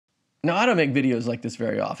Now, I don't make videos like this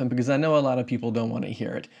very often because I know a lot of people don't want to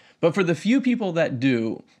hear it. But for the few people that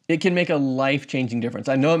do, it can make a life-changing difference.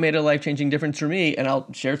 I know it made a life-changing difference for me, and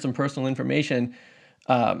I'll share some personal information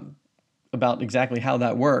about exactly how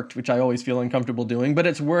that worked, which I always feel uncomfortable doing, but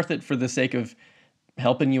it's worth it for the sake of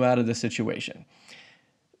helping you out of the situation.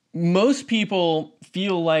 Most people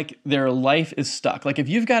feel like their life is stuck. Like if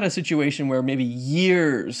you've got a situation where maybe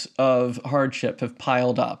years of hardship have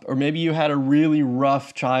piled up, or maybe you had a really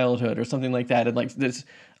rough childhood or something like that, and like there's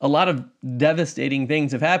a lot of devastating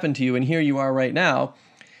things have happened to you, and here you are right now,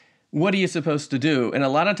 what are you supposed to do? And a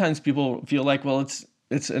lot of times people feel like, well,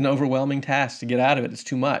 it's an overwhelming task to get out of it. It's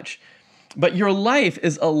too much. But your life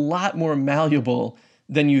is a lot more malleable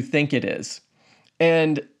than you think it is.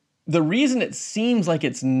 And the reason it seems like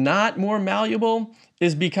it's not more malleable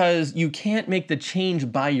is because you can't make the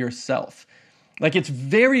change by yourself. Like it's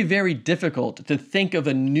very, very difficult to think of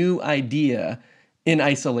a new idea in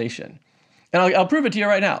isolation. And I'll prove it to you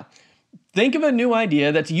right now. Think of a new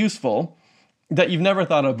idea that's useful that you've never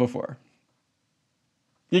thought of before.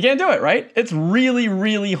 You can't do it, right? It's really,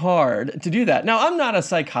 really hard to do that. Now, I'm not a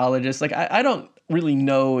psychologist. Like I don't really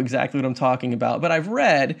know exactly what I'm talking about, but I've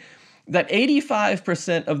read that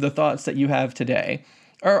 85% of the thoughts that you have today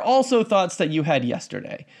are also thoughts that you had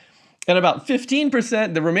yesterday. And about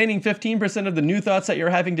 15%, the remaining 15% of the new thoughts that you're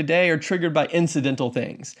having today are triggered by incidental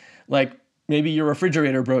things. Like maybe your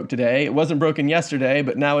refrigerator broke today. It wasn't broken yesterday,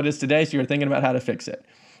 but now it is today, so you're thinking about how to fix it.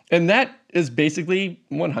 And that is basically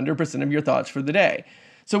 100% of your thoughts for the day.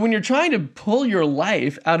 So when you're trying to pull your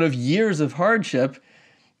life out of years of hardship,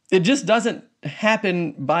 it just doesn't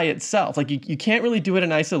happen by itself. Like you can't really do it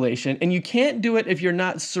in isolation, and you can't do it if you're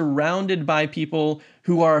not surrounded by people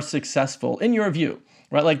who are successful in your view,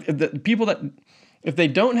 right? Like the people that, if they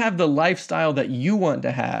don't have the lifestyle that you want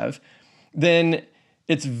to have, then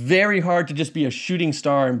it's very hard to just be a shooting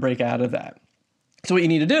star and break out of that. So what you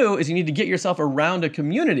need to do is you need to get yourself around a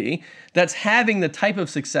community that's having the type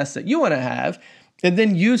of success that you want to have, and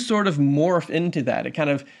then you sort of morph into that. It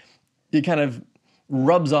kind of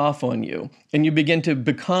rubs off on you, and you begin to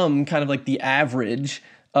become kind of like the average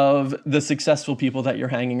of the successful people that you're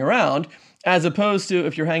hanging around, as opposed to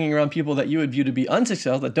if you're hanging around people that you would view to be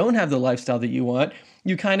unsuccessful, that don't have the lifestyle that you want,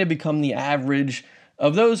 you kind of become the average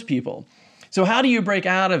of those people. So how do you break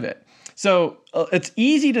out of it? So it's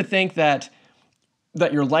easy to think that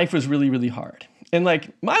your life was really, really hard. And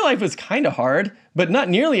like my life was kind of hard, but not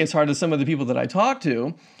nearly as hard as some of the people that I talk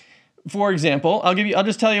to. For example, I'll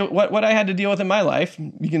just tell you what I had to deal with in my life.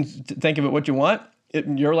 You can think of it what you want.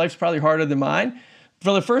 Your life's probably harder than mine.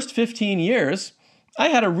 For the first 15 years, I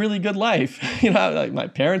had a really good life. Like my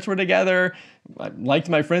parents were together. I liked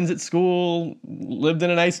my friends at school, lived in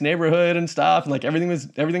a nice neighborhood and stuff. And like everything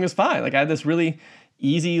was fine. Like I had this really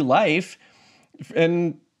easy life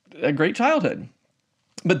and a great childhood.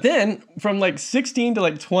 But then from like 16 to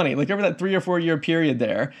like 20, like over that 3 or 4 year period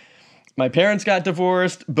there, my parents got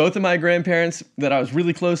divorced. Both of my grandparents that I was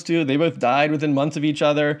really close to, they both died within months of each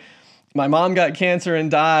other. My mom got cancer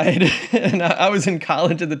and died. And I was in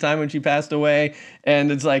college at the time when she passed away.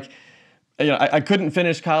 And it's like, I couldn't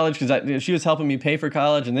finish college because she was helping me pay for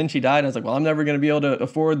college. And then she died. And I was like, well, I'm never going to be able to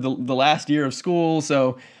afford the last year of school.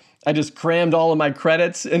 So I just crammed all of my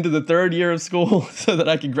credits into the third year of school so that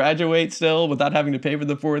I could graduate still without having to pay for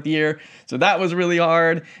the fourth year. So that was really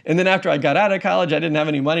hard. And then after I got out of college, I didn't have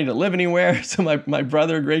any money to live anywhere. So my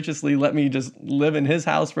brother graciously let me just live in his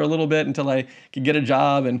house for a little bit until I could get a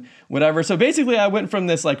job and whatever. So basically I went from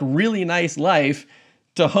this like really nice life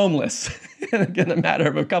to homeless in a matter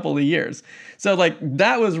of a couple of years. So like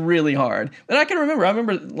that was really hard. And I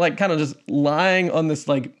remember like kind of just lying on this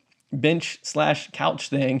like bench/couch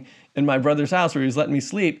thing in my brother's house where he was letting me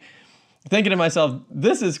sleep, thinking to myself,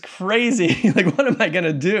 this is crazy. Like, what am I going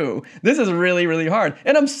to do? This is really, really hard.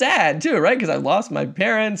 And I'm sad too, right? Because I lost my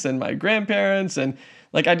parents and my grandparents, and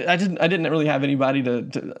like I didn't really have anybody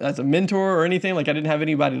to as a mentor or anything. Like I didn't have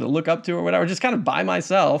anybody to look up to or whatever, just kind of by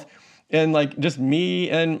myself. And like just me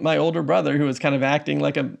and my older brother, who was kind of acting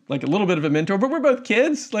like a little bit of a mentor, but we're both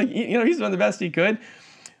kids. Like, he's doing the best he could.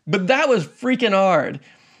 But that was freaking hard.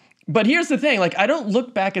 But here's the thing, like I don't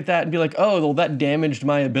look back at that and be like, oh, well, that damaged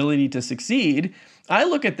my ability to succeed. I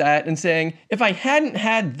look at that and saying, if I hadn't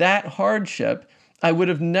had that hardship, I would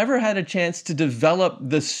have never had a chance to develop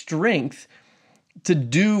the strength to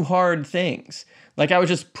do hard things. Like I was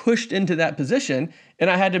just pushed into that position and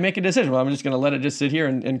I had to make a decision. Well, I'm just going to let it just sit here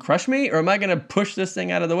and crush me, or am I going to push this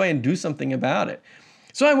thing out of the way and do something about it?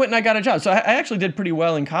 So I went and I got a job. So I actually did pretty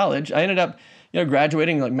well in college. I ended up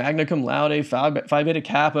graduating like magna cum laude, Phi Beta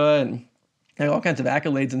Kappa, and I had all kinds of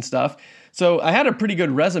accolades and stuff. So I had a pretty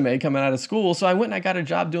good resume coming out of school. So I went and I got a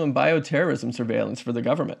job doing bioterrorism surveillance for the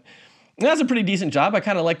government. And that's a pretty decent job. I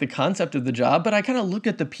kind of like the concept of the job, but I kind of look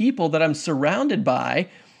at the people that I'm surrounded by,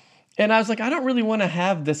 and I was like, I don't really want to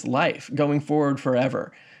have this life going forward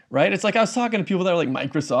forever, right? It's like I was talking to people that are like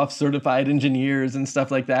Microsoft certified engineers and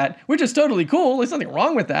stuff like that, which is totally cool. There's nothing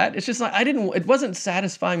wrong with that. It's just like it wasn't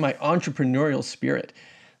satisfying my entrepreneurial spirit.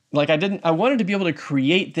 Like I wanted to be able to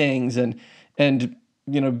create things and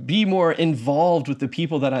be more involved with the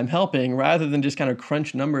people that I'm helping rather than just kind of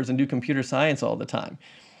crunch numbers and do computer science all the time.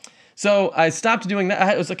 So I stopped doing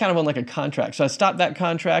that. It was kind of on like a contract. So I stopped that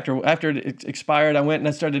contract, or after it expired, I went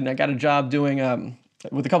and I got a job doing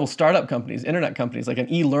with a couple startup companies, internet companies, like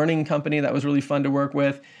an e-learning company that was really fun to work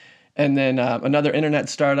with, and then another internet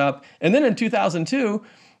startup. And then in 2002,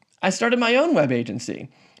 I started my own web agency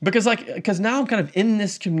because now I'm kind of in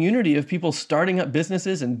this community of people starting up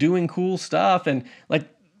businesses and doing cool stuff, and like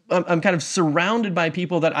I'm kind of surrounded by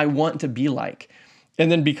people that I want to be like.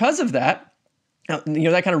 And then because of that,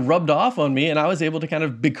 that kind of rubbed off on me, and I was able to kind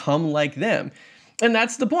of become like them. And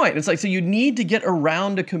that's the point. It's like, so you need to get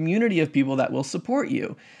around a community of people that will support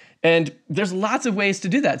you. And there's lots of ways to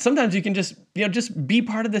do that. Sometimes you can just be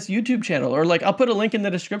part of this YouTube channel, or like I'll put a link in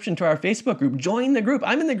the description to our Facebook group. Join the group.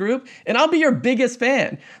 I'm in the group and I'll be your biggest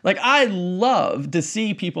fan. Like I love to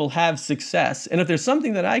see people have success. And if there's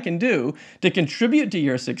something that I can do to contribute to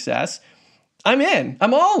your success, I'm in.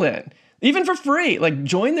 I'm all in. Even for free. Like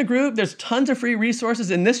join the group. There's tons of free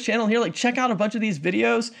resources in this channel here. Like check out a bunch of these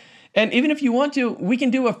videos. And even if you want to, we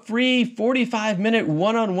can do a free 45-minute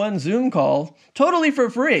one-on-one Zoom call, totally for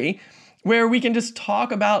free, where we can just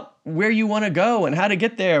talk about where you want to go and how to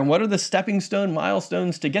get there and what are the stepping stone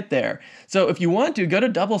milestones to get there. So if you want to, go to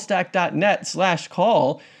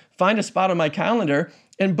doublestack.net/call, find a spot on my calendar,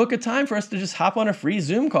 and book a time for us to just hop on a free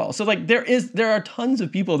Zoom call. So like there are tons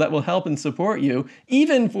of people that will help and support you,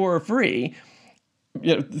 even for free,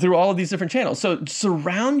 through all of these different channels. So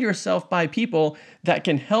surround yourself by people that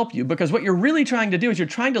can help you, because what you're really trying to do is you're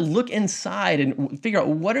trying to look inside and figure out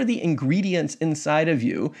what are the ingredients inside of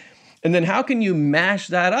you, and then how can you mash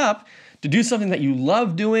that up to do something that you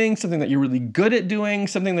love doing, something that you're really good at doing,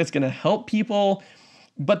 something that's going to help people.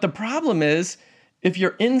 But the problem is, if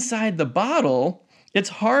you're inside the bottle, it's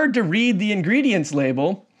hard to read the ingredients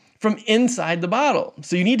label from inside the bottle.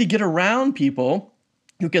 So you need to get around people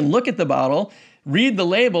who can look at the bottle, read the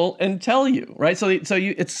label, and tell you, right? So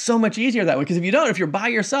it's so much easier that way, because if you're by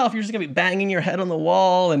yourself, you're just gonna be banging your head on the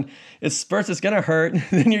wall, and first it's gonna hurt, and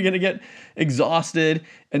then you're gonna get exhausted,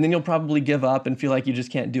 and then you'll probably give up and feel like you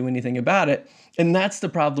just can't do anything about it. And that's the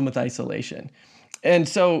problem with isolation. And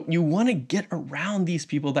so you wanna get around these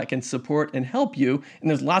people that can support and help you, and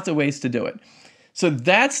there's lots of ways to do it. So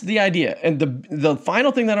that's the idea. And the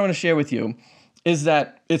final thing that I want to share with you is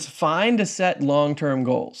that it's fine to set long-term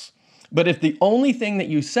goals. But if the only thing that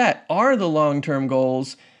you set are the long-term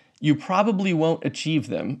goals, you probably won't achieve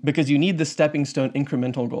them, because you need the stepping stone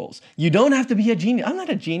incremental goals. You don't have to be a genius. I'm not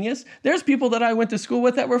a genius. There's people that I went to school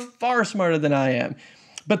with that were far smarter than I am.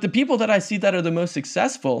 But the people that I see that are the most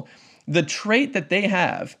successful, the trait that they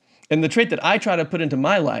have, and the trait that I try to put into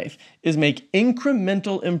my life, is make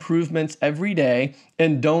incremental improvements every day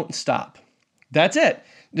and don't stop. That's it.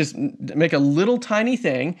 Just make a little tiny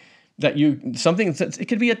thing it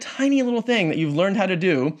could be a tiny little thing that you've learned how to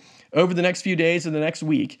do over the next few days or the next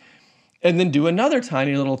week, and then do another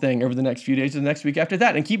tiny little thing over the next few days or the next week after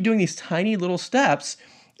that, and keep doing these tiny little steps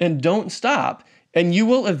and don't stop, and you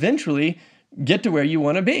will eventually get to where you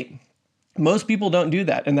want to be. Most people don't do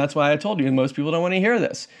that, and that's why I told you most people don't want to hear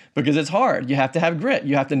this, because it's hard. You have to have grit.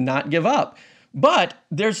 You have to not give up. But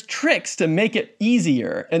there's tricks to make it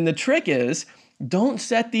easier, and the trick is, don't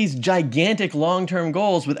set these gigantic long-term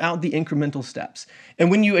goals without the incremental steps. And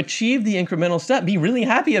when you achieve the incremental step, be really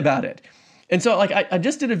happy about it. And so like I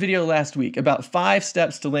just did a video last week about 5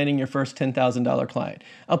 steps to landing your first $10,000 client.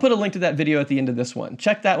 I'll put a link to that video at the end of this one.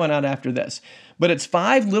 Check that one out after this. But it's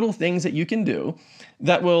 5 little things that you can do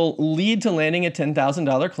that will lead to landing a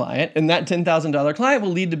 $10,000 client, and that $10,000 client will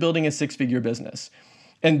lead to building a 6-figure business.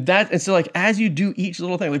 And so like as you do each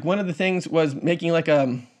little thing, like one of the things was making like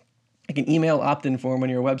an email opt-in form on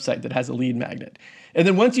your website that has a lead magnet. And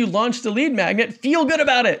then once you launch the lead magnet, feel good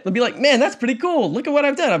about it. They'll be like, man, that's pretty cool. Look at what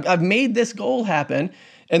I've done. I've made this goal happen.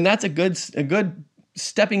 And that's a good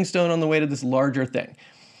stepping stone on the way to this larger thing.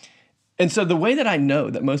 And so the way that I know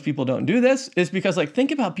that most people don't do this is because, like,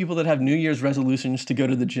 think about people that have New Year's resolutions to go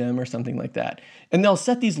to the gym or something like that. And they'll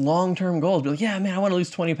set these long-term goals. Be like, yeah, man, I want to lose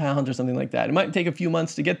 20 pounds or something like that. It might take a few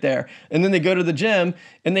months to get there. And then they go to the gym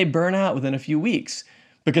and they burn out within a few weeks.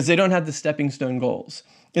 because they don't have the stepping stone goals.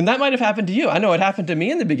 And that might have happened to you. I know it happened to me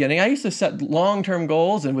in the beginning. I used to set long-term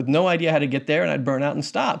goals and with no idea how to get there, and I'd burn out and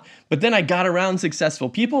stop. But then I got around successful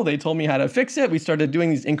people. They told me how to fix it. We started doing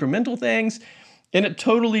these incremental things, and it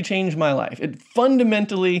totally changed my life. It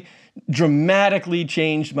fundamentally, dramatically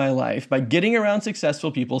changed my life by getting around successful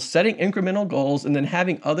people, setting incremental goals, and then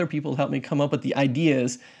having other people help me come up with the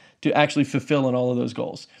ideas to actually fulfill on all of those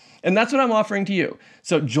goals. And that's what I'm offering to you.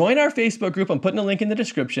 So join our Facebook group. I'm putting a link in the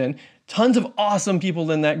description. Tons of awesome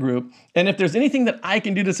people in that group. And if there's anything that I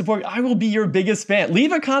can do to support you, I will be your biggest fan.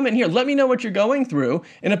 Leave a comment here. Let me know what you're going through.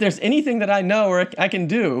 And if there's anything that I know or I can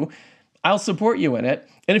do, I'll support you in it.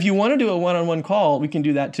 And if you want to do a one-on-one call, we can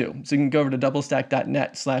do that too. So you can go over to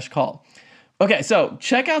doublestack.net/call. Okay, so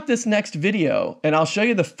check out this next video, and I'll show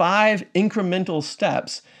you the 5 incremental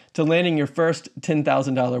steps to landing your first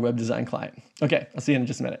 $10,000 web design client. Okay, I'll see you in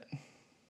just a minute.